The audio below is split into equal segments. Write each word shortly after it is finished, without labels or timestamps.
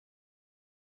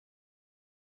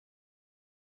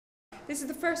This is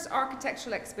the first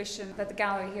architectural exhibition that the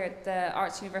gallery here at the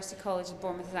Arts University College in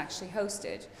Bournemouth has actually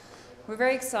hosted. We're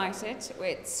very excited.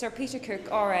 It's Sir Peter Cook,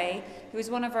 RA, who is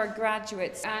one of our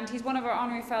graduates, and he's one of our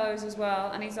honorary fellows as well,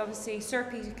 and he's obviously Sir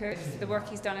Peter Cook for the work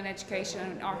he's done in education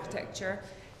and architecture,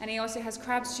 and he also has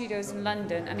CRAB studios in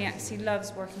London, and he actually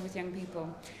loves working with young people.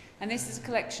 And this is a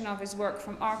collection of his work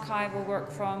from archival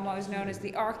work from what was known as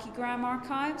the Archigram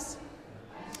archives.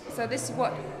 So this is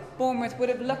what Bournemouth would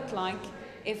have looked like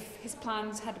if his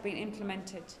plans had been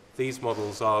implemented. These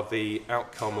models are the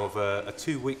outcome of a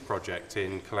 2-week project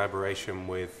in collaboration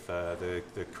with the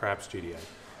CRAB studio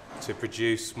to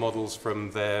produce models from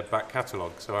their back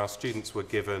catalogue. So our students were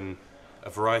given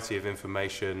a variety of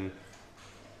information,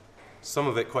 some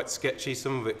of it quite sketchy,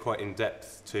 some of it quite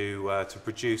in-depth, to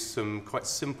produce some quite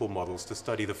simple models to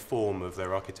study the form of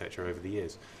their architecture over the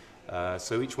years.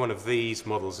 So each one of these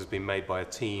models has been made by a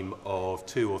team of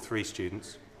 2 or 3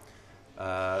 students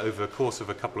over the course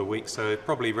of a couple of weeks, so it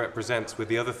probably represents, with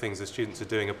the other things the students are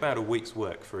doing, about a week's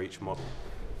work for each model.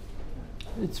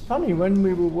 It's funny, when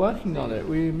we were working on it,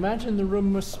 we imagined the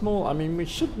room was small. I mean, we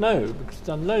should know, because we've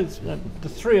done loads, the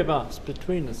 3 of us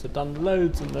between us have done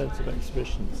loads and loads of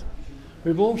exhibitions.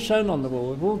 We've all shown on the wall,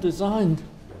 we've all designed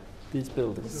these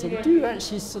buildings. So we do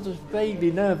actually sort of vaguely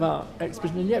know about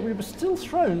exhibition, and yet we were still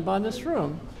thrown by this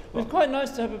room. It was quite nice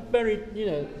to have a very,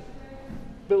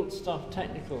 built stuff,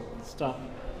 technical stuff,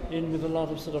 in with a lot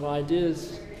of sort of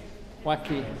ideas,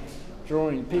 wacky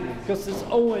drawing people, because there's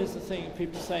always the thing of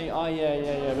people saying, oh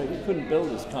yeah, but you couldn't build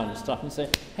this kind of stuff, and say,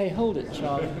 hey, hold it,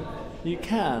 Charlie, you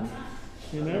can,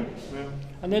 Yeah.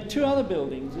 And there are 2 other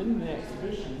buildings in the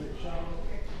exhibition which are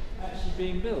actually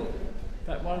being built. In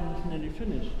fact, one is nearly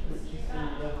finished, which is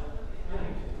the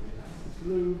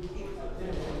blue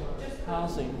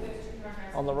housing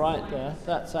on the right there.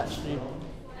 That's actually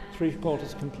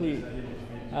 3/4 complete,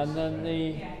 and then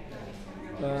the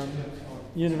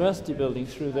university building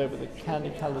through there with the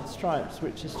candy-coloured stripes,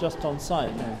 which is just on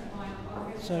site now.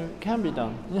 So it can be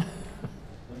done.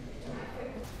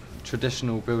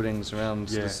 Traditional buildings around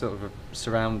the sort of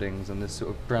surroundings, and this sort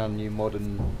of brand new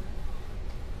modern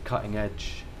cutting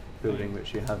edge building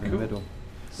which you have in the middle.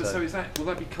 So will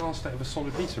that be cast out of a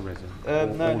solid piece of resin?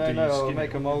 No, I'll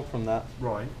make a mould from that.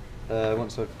 Right.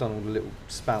 Once I've done all the little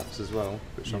spouts as well,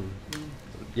 which I'm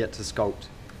yet to sculpt.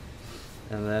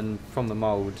 And then from the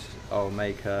mould I'll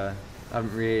make I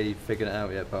haven't really figured it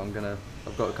out yet, but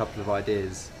I've got a couple of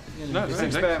ideas. No, it's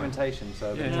experimentation,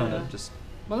 so I'm trying to just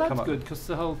well, that's good, because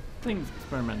the whole thing's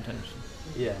experimentation.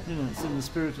 Yeah. It's in the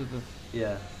spirit of the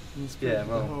the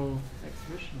whole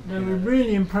exhibition. No, we're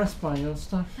really impressed by your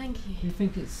stuff. Thank you. We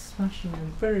think it's smashing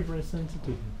and very, very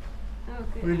sensitive. Oh,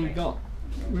 good. Really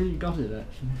got it,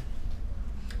 actually.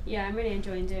 Yeah, I'm really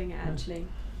enjoying doing it, actually.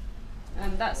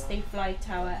 That's the fly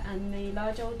tower and the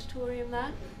large auditorium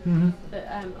there. But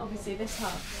obviously this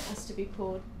half has to be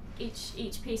poured.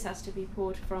 Each piece has to be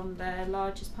poured from the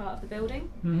largest part of the building.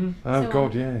 Oh, so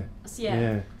God,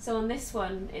 yeah. So on this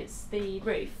one it's the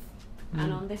roof,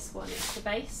 and on this one it's the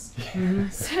base.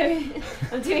 So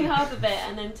I'm doing half of it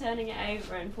and then turning it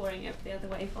over and pouring it the other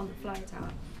way on the fly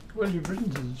tower. Well, you've written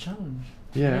to the challenge.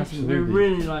 Yeah, absolutely. We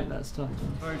really like that stuff.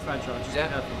 Very fragile, just be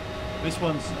careful. This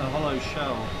one's a hollow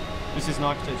shell. This is an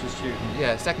architecture student.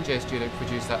 Yeah, second year student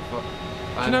produced that for.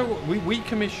 Do you know what? We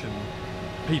commission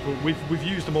people. We've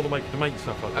used a model maker to make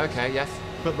stuff like this. Okay, yes.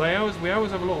 But we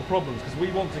always have a lot of problems because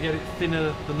we want to get it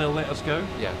thinner than they'll let us go.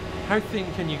 Yeah. How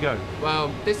thin can you go?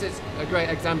 Well, this is a great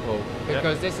example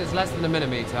because this is less than a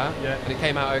millimetre and it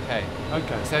came out okay.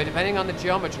 Okay. So depending on the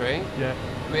geometry,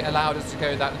 it allowed us to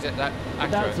go that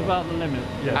accurate. That's about the limit.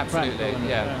 Yeah. Absolutely.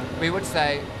 Yeah. We would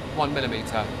say 1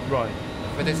 millimetre. Right.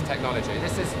 For this technology,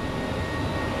 this is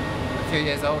a few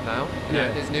years old now. You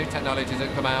know, there's new technologies that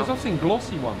come out. Because I've seen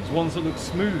glossy ones that look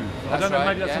smooth. That's I don't know,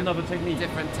 right, maybe that's another technique.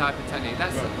 Different type of technique.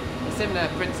 That's a similar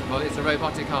principle. It's a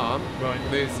robotic arm. Right.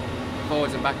 Moves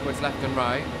forwards and backwards, left and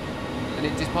right, and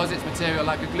it deposits material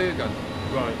like a glue gun.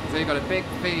 Right. So you've got a big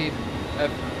feed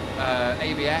of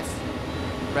ABS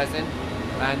resin,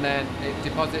 and then it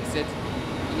deposits it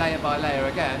layer by layer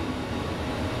again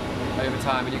over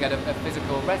time, and you get a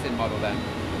physical resin model then.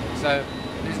 So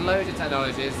there's loads of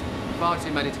technologies, far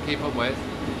too many to keep up with.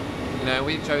 You know,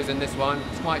 we've chosen this one.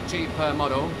 It's quite cheap per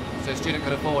model, so a student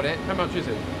can afford it. How much is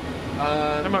it?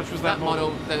 How much was that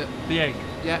model? The egg?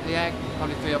 Yeah, the egg,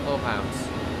 probably £3 or £4.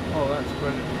 Oh, that's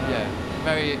brilliant. Yeah,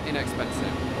 very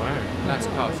inexpensive. Wow. That's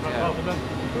cost,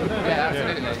 yeah,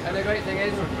 absolutely. And the great thing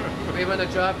is, we run a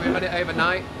job, we run it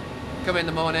overnight, come in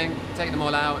the morning, take them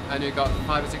all out, and you've got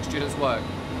 5 or 6 students' work.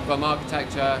 From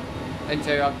architecture,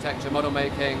 interior architecture, model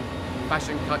making,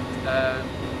 fashion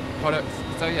products.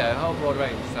 So yeah, a whole broad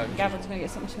range. So Gavin's going to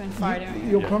get something to in Friday, aren't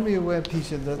you? You're probably aware,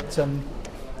 Peter, that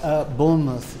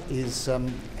Bournemouth is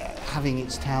having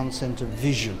its town centre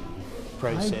vision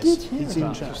process. I did hear it's about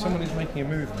interesting. that. Someone is making a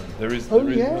movement. There is. Oh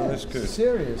there is, yeah, that's good.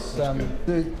 serious.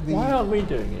 Why aren't we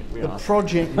doing it? We The are.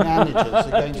 project managers are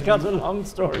going to. Cut a long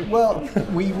story. Well,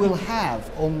 we will have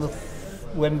on the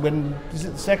when is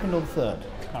it the second or the third?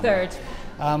 Third.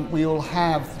 We will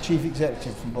have the chief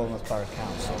executive from Bournemouth Borough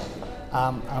Council,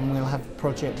 and we'll have the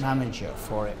project manager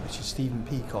for it, which is Stephen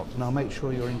Peacock, and I'll make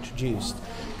sure you're introduced,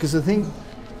 because I think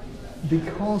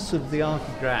because of the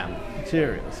Archigram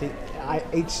materials,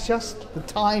 it's just the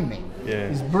timing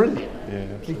is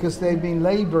brilliant, because they've been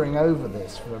labouring over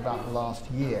this for about the last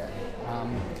year.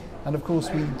 And of course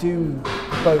we do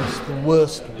boast the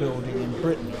worst building in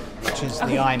Britain, which is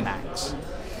the IMAX.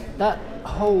 That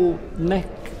whole neck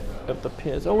of the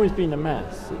pier has always been a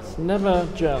mess. It's never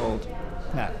gelled.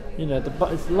 No. You know,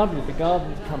 it's lovely. The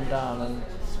gardens come down and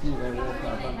ski their walk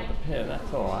out under the pier.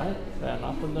 That's all right, fair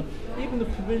enough. And even the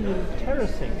pavilion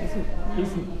terracing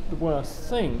isn't the worst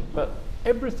thing, but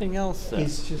everything else there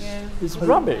It's just is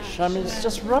rubbish. I mean, it's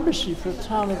just rubbishy for a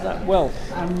town of that wealth.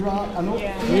 and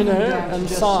You know, and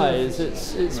size.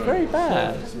 It's very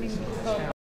bad.